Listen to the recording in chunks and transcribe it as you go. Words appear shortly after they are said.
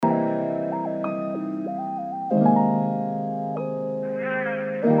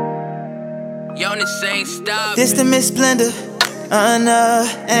this ain't stop. This the Miss Splendor,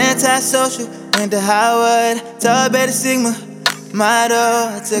 antisocial. Went to Howard, taught better Sigma. Motto,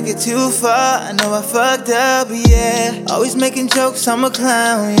 I took it too far. I know I fucked up, yeah. Always making jokes, I'm a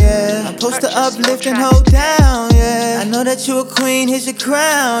clown, yeah. I'm supposed to uplift and hold down, yeah. I know that you a queen, here's your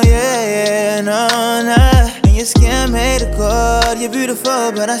crown, yeah, yeah. No, nah. And your skin made of gold. You're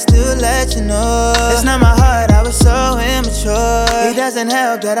beautiful, but I still let you know it's not my heart, I was so immature. It doesn't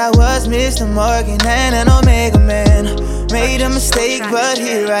help that I was Mr. Morgan and an Omega man. Made a mistake, but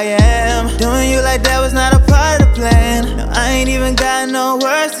here I am. Doing you like that was not a part of the plan. No, I ain't even got no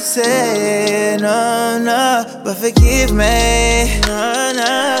words to say. No, no, but forgive me. No,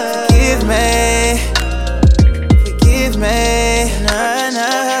 no, forgive me. Forgive me. No, no,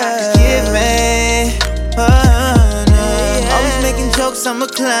 forgive me. Oh, no. Always making jokes, I'm a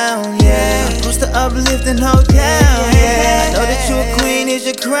clown, yeah. I'm supposed to uplift and hold down, yeah. I know that you a queen, is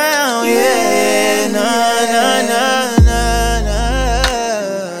your crown, yeah. No, no, no.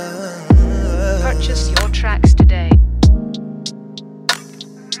 Purchase your tracks today.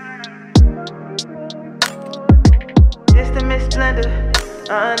 This the Miss Splendor,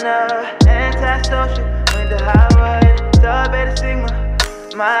 antisocial. Went to Howard, taught better Sigma.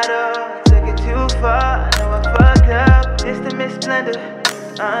 Motto, took it too far. I know I fucked up. This the Miss Splendor,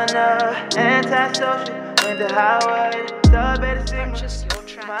 antisocial. Went to Howard, taught better Sigma. Purchase your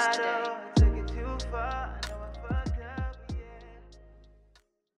tracks today.